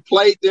and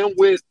played them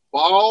with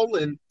Ball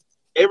and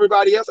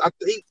everybody else, I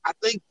think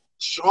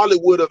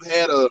Charlotte would have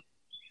had a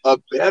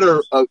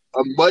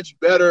much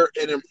better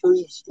and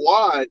improved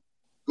squad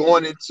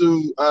going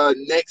into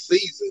next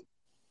season.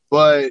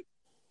 But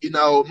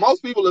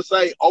most people will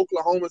say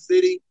Oklahoma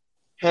City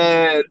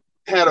had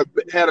a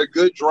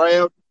good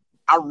draft.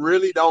 I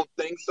really don't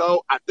think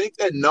so. I think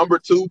that number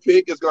 2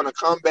 pick is going to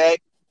come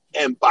back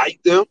and bite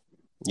them.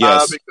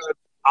 Yes, because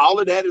all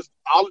of that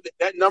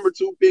number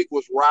 2 pick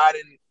was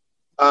riding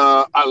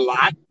a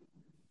lot.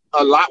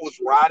 A lot was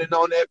riding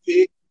on that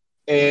pick,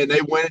 and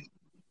they went.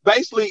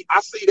 Basically,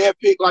 I see that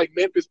pick like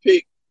Memphis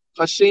pick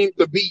Hasheem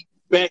Thabeet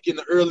back in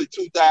the early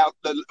 2000s,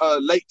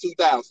 late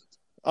 2000s.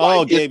 Oh,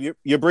 like, Gabe,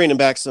 you're bringing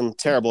back some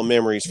terrible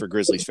memories for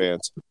Grizzlies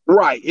fans.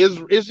 Right.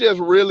 It's just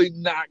really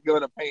not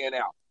going to pan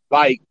out.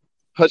 Like,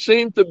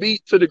 Hasheem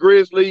Thabeet to the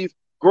Grizzlies,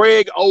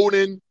 Greg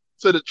Oden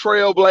to the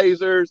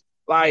Trailblazers,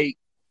 like,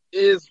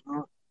 it's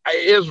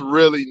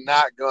really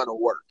not going to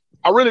work.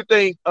 I really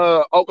think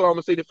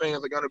Oklahoma City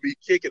fans are going to be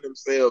kicking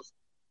themselves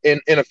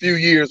in a few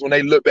years when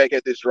they look back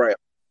at this draft.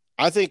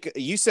 I think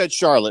you said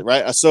Charlotte,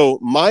 right? So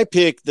my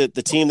pick, the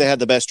team that had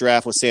the best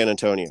draft was San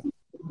Antonio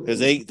because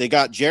they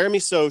got Jeremy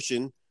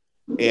Sochan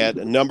at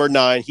number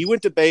 9. He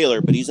went to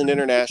Baylor, but he's an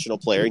international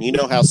player. And you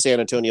know how San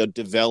Antonio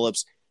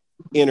develops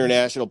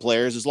international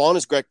players as long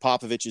as Greg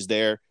Popovich is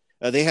there.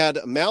 They had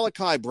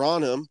Malachi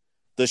Branham,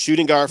 the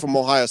shooting guard from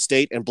Ohio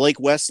State, and Blake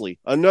Wesley,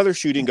 another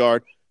shooting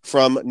guard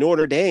from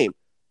Notre Dame.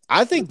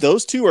 I think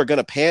those two are going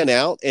to pan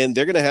out, and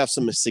they're going to have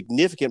some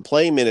significant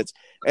playing minutes.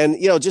 And,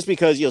 just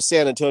because,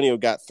 San Antonio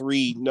got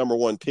 3 number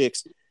 1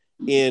 picks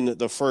in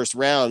the first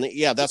round,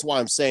 yeah, that's why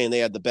I'm saying they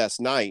had the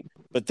best night.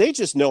 But they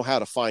just know how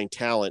to find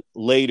talent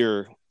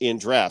later in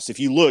drafts.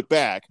 If you look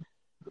back,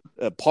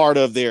 part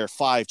of their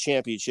 5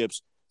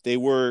 championships, they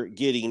were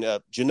getting Manu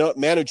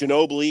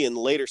Ginobili in the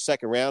later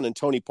second round and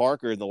Tony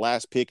Parker, the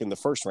last pick in the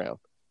first round.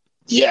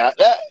 Yeah,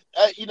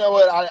 you know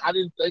what? I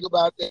didn't think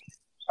about that.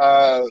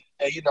 And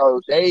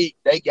they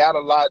got a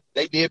lot.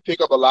 They did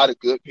pick up a lot of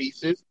good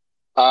pieces.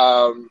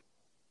 And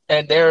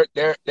they're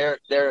not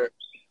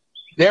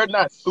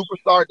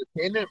superstar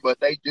dependent, but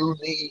they do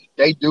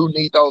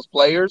need those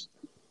players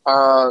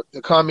to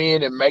come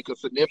in and make a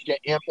significant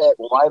impact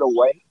right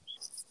away.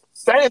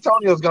 San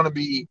Antonio is going to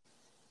be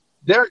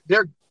they're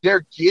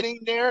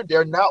getting there.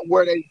 They're not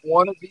where they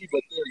want to be,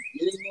 but they're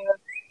getting there.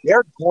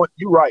 They're going.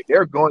 You're right.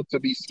 They're going to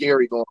be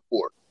scary going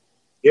forward.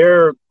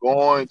 They're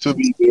going to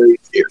be very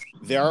scary.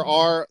 There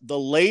are the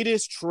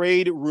latest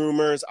trade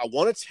rumors. I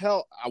want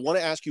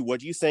to ask you, what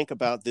do you think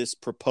about this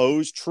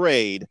proposed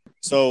trade?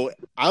 So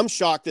I'm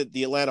shocked that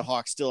the Atlanta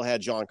Hawks still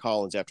had John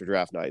Collins after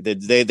draft night.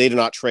 They did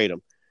not trade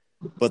him.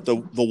 But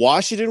the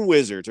Washington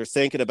Wizards are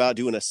thinking about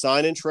doing a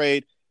sign and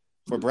trade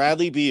for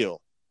Bradley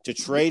Beal to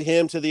trade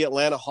him to the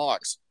Atlanta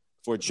Hawks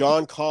for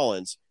John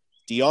Collins,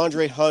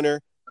 DeAndre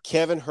Hunter,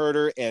 Kevin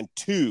Huerter, and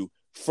 2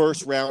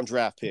 first-round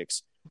draft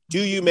picks. Do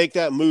you make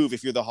that move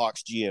if you're the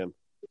Hawks GM?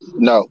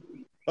 No.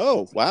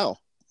 Oh, wow.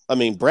 I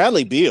mean,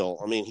 Bradley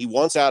Beal, he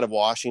wants out of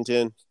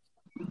Washington.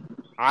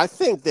 I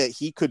think that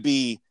he could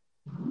be,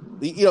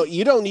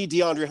 you don't need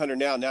DeAndre Hunter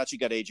now that you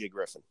got A.J.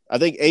 Griffin. I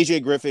think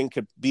A.J. Griffin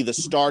could be the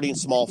starting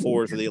small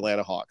forward for the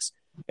Atlanta Hawks.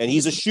 And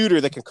he's a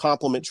shooter that can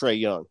complement Trae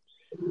Young.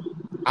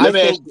 Let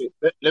me ask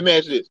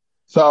you this.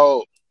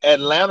 So is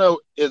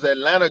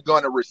Atlanta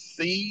going to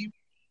receive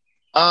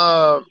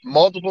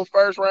multiple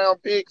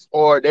first-round picks,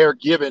 or they're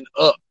giving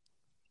up?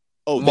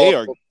 Oh,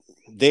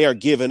 they are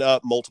giving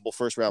up multiple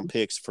first-round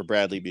picks for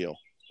Bradley Beal.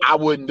 I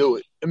wouldn't do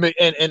it.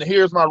 And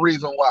here's my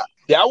reason why.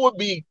 That would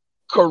be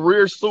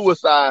career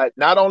suicide,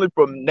 not only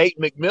from Nate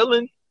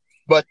McMillan,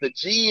 but the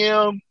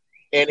GM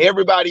and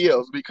everybody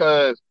else.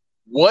 Because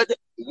what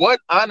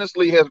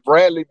honestly has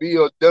Bradley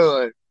Beal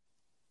done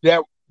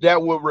that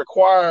would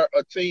require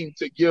a team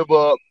to give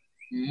up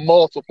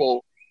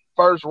multiple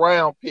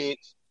first-round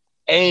picks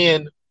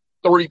and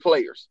 3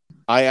 players?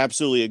 I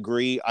absolutely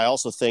agree. I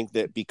also think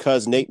that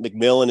because Nate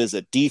McMillan is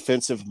a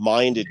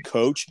defensive-minded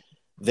coach,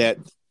 that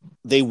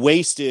they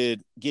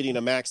wasted getting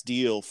a max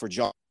deal for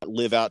John to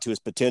live out to his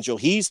potential.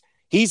 He's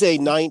a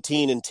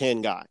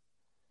 19-10 guy.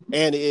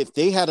 And if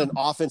they had an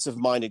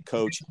offensive-minded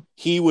coach,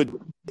 he would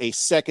be a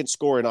second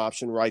scoring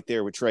option right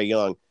there with Trae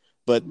Young.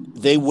 But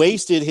they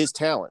wasted his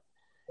talent.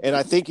 And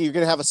I think you're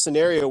going to have a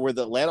scenario where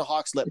the Atlanta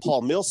Hawks let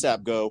Paul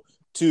Millsap go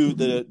to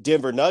the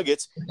Denver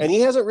Nuggets, and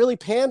he hasn't really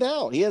panned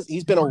out.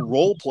 He's been a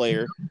role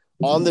player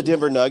on the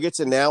Denver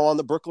Nuggets and now on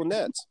the Brooklyn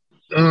Nets.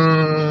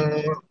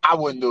 I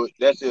wouldn't do it.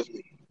 That's just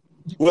me.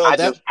 Well, I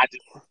think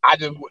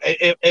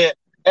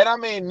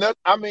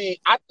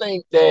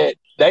that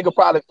they could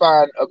probably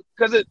find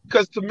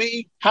because to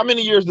me, how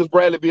many years does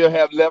Bradley Beal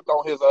have left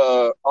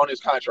on his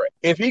contract?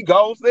 If he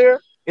goes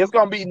there, it's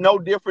gonna be no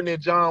different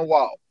than John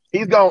Wall.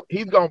 He's gonna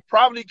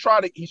probably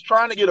he's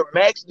trying to get a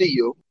max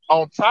deal.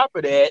 On top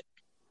of that,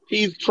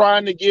 he's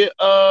trying to get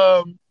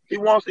he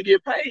wants to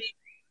get paid,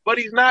 but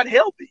he's not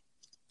healthy.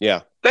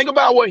 Yeah. Think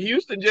about what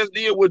Houston just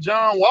did with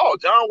John Wall.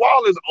 John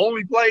Wall has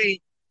only played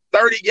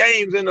 30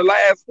 games in the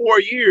last 4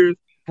 years,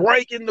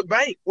 breaking the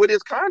bank with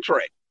his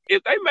contract.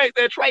 If they make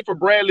that trade for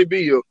Bradley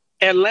Beal,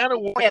 Atlanta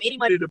won't have any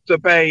money to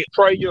pay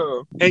Trae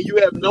Young, and you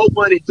have no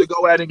money to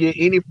go out and get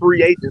any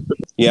free agents.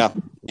 Yeah,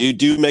 you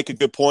do make a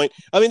good point.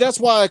 That's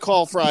why I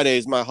call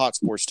Fridays my Hot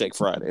Sports Take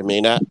Friday.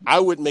 I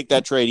wouldn't make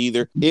that trade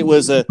either. It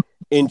was a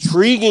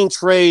intriguing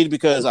trade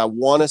because I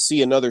want to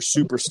see another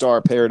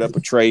superstar paired up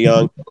with Trae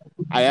Young.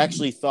 I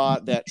actually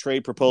thought that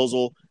trade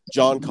proposal,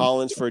 John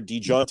Collins for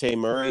DeJounte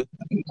Murray,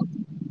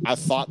 I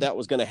thought that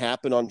was going to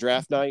happen on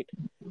draft night.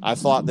 I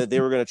thought that they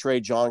were going to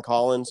trade John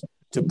Collins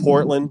to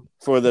Portland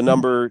for the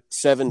number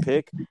 7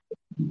 pick.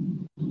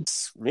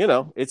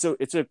 It's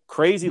a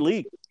crazy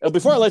league.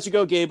 Before I let you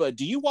go, Gabe,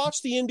 do you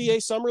watch the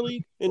NBA Summer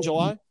League in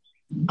July?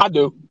 I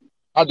do.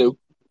 I do too.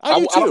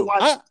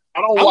 I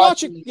don't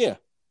watch it. Yeah.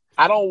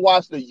 I don't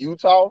watch the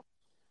Utah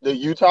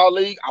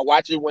League. I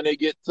watch it when they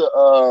get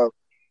to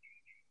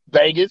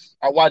Vegas.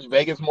 I watch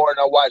Vegas more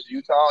than I watch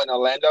Utah and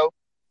Orlando.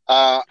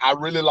 I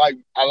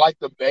like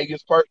the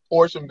Vegas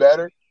portion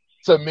better.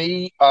 To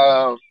me,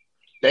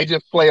 they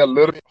just play a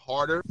little bit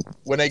harder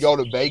when they go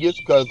to Vegas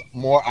because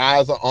more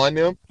eyes are on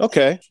them.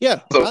 Okay,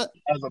 yeah. As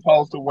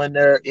opposed to when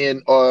they're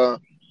in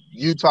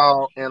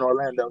Utah and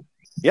Orlando.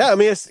 Yeah,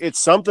 it's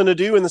something to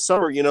do in the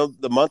summer.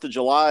 The month of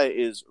July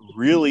is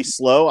really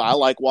slow. I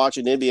like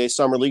watching NBA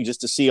Summer League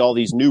just to see all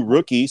these new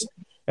rookies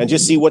and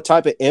just see what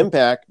type of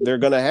impact they're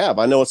going to have.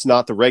 I know it's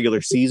not the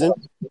regular season,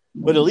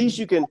 but at least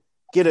you can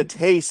get a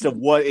taste of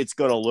what it's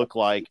going to look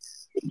like.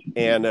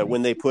 And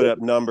when they put up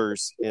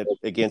numbers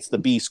against the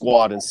B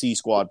squad and C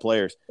squad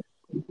players.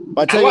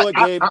 But I tell you what,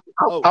 Gabe.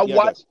 I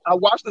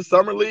watch the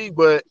Summer League,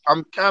 but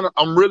I'm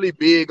really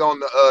big on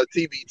the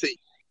TBT.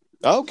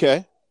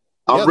 Okay.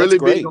 I'm really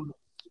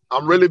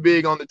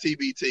big on the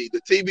TBT.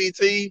 The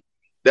TBT,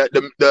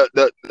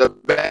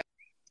 the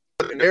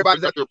and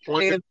everybody's out there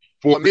playing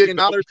for $1 million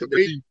to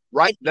be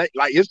right.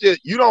 Like it's just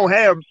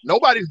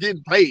nobody's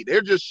getting paid.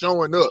 They're just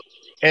showing up,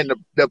 and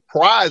the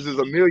prize is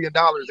 $1 million at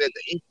the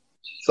end.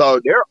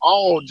 So they're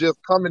all just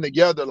coming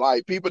together,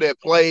 like people that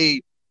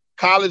played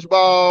college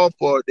ball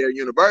for their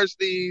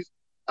universities,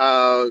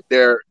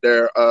 their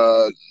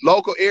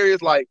local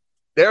areas. Like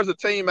there's a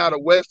team out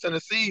of West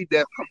Tennessee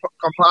that's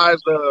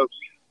comprised of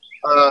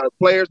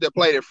players that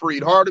played at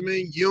Freed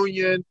Hardeman,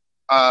 Union,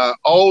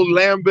 Old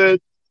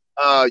Lambeth,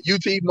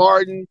 UT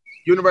Martin,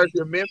 University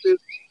of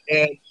Memphis,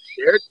 and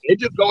they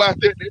just go out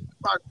there and they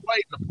start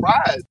playing the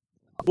prize.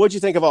 What'd you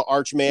think about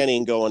Arch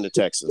Manning going to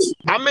Texas?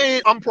 I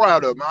mean, I'm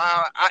proud of him.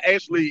 I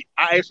actually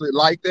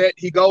like that.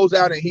 He goes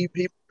out and he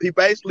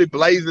basically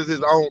blazes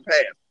his own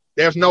path.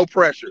 There's no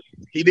pressure.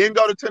 He didn't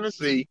go to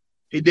Tennessee.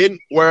 He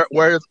didn't where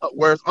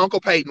his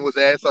Uncle Peyton was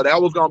at, so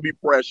that was gonna be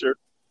pressure.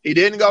 He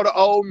didn't go to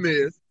Ole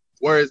Miss,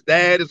 where his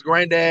dad, his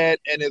granddad,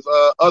 and his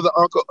other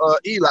uncle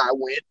Eli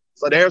went.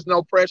 So there's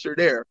no pressure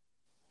there.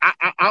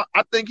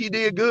 I think he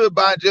did good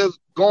by just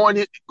going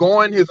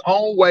his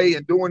own way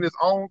and doing his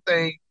own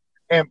thing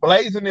and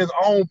blazing his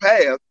own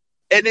path.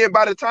 And then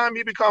by the time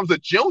he becomes a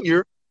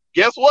junior,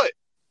 guess what?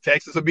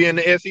 Texas will be in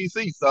the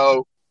SEC,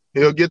 so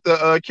he'll get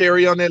the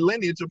carry on that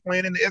lineage of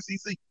playing in the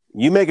SEC.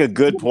 You make a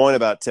good point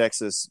about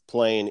Texas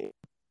playing.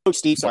 Coach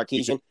Steve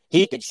Sarkisian,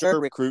 he could sure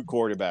recruit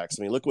quarterbacks.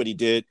 I mean, look what he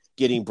did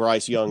getting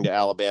Bryce Young to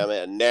Alabama,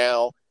 and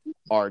now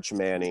Arch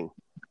Manning.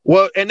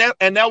 Well, and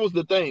that was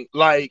the thing.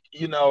 Like,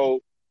 you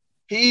know,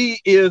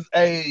 he is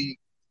a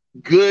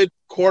good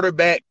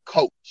quarterback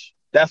coach.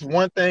 That's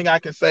one thing I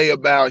can say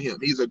about him.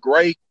 He's a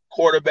great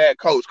quarterback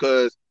coach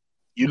because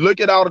you look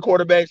at all the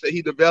quarterbacks that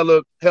he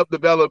helped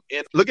develop,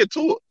 and look at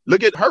Tua,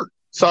 look at Hurt.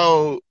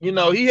 So, you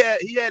know, he had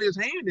his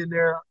hand in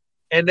there,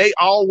 and they're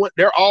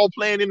all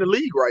playing in the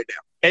league right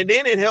now. And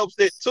then it helps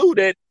that too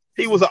that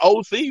he was an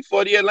OC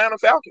for the Atlanta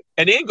Falcons.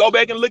 And then go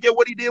back and look at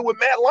what he did with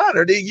Matt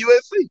Leinart at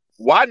USC.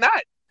 Why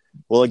not?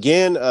 Well,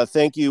 again,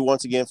 thank you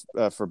once again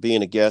for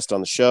being a guest on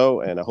the show,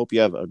 and I hope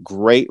you have a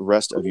great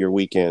rest of your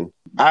weekend.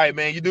 All right,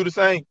 man. You do the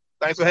same.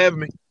 Thanks for having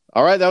me.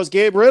 All right, that was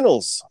Gabe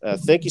Reynolds.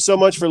 Thank you so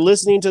much for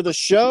listening to the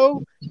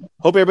show.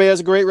 Hope everybody has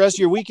a great rest of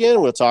your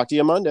weekend. We'll talk to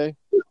you Monday.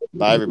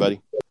 Bye,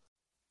 everybody.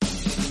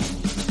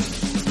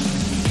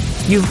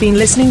 You've been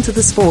listening to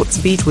The Sports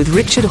Beat with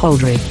Richard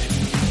Holdridge.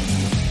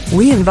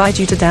 We invite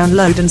you to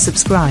download and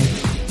subscribe.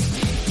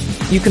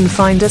 You can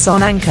find us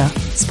on Anchor,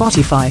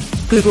 Spotify,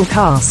 Google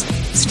Cast,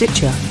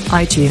 Stitcher,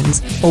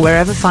 iTunes, or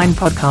wherever fine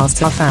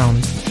podcasts are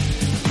found.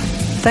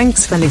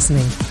 Thanks for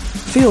listening.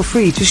 Feel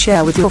free to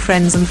share with your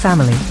friends and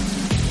family.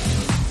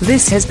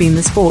 This has been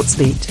The Sports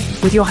Beat,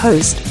 with your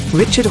host,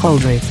 Richard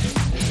Holdridge.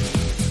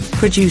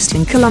 Produced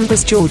in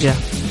Columbus, Georgia.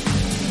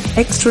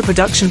 Extra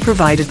production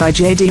provided by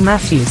J.D.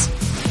 Matthews.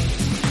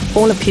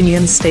 All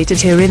opinions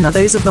stated herein are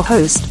those of the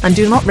host and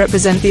do not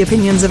represent the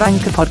opinions of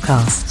Anchor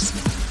Podcasts.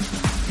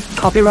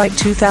 Copyright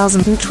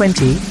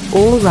 2020,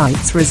 all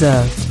rights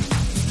reserved.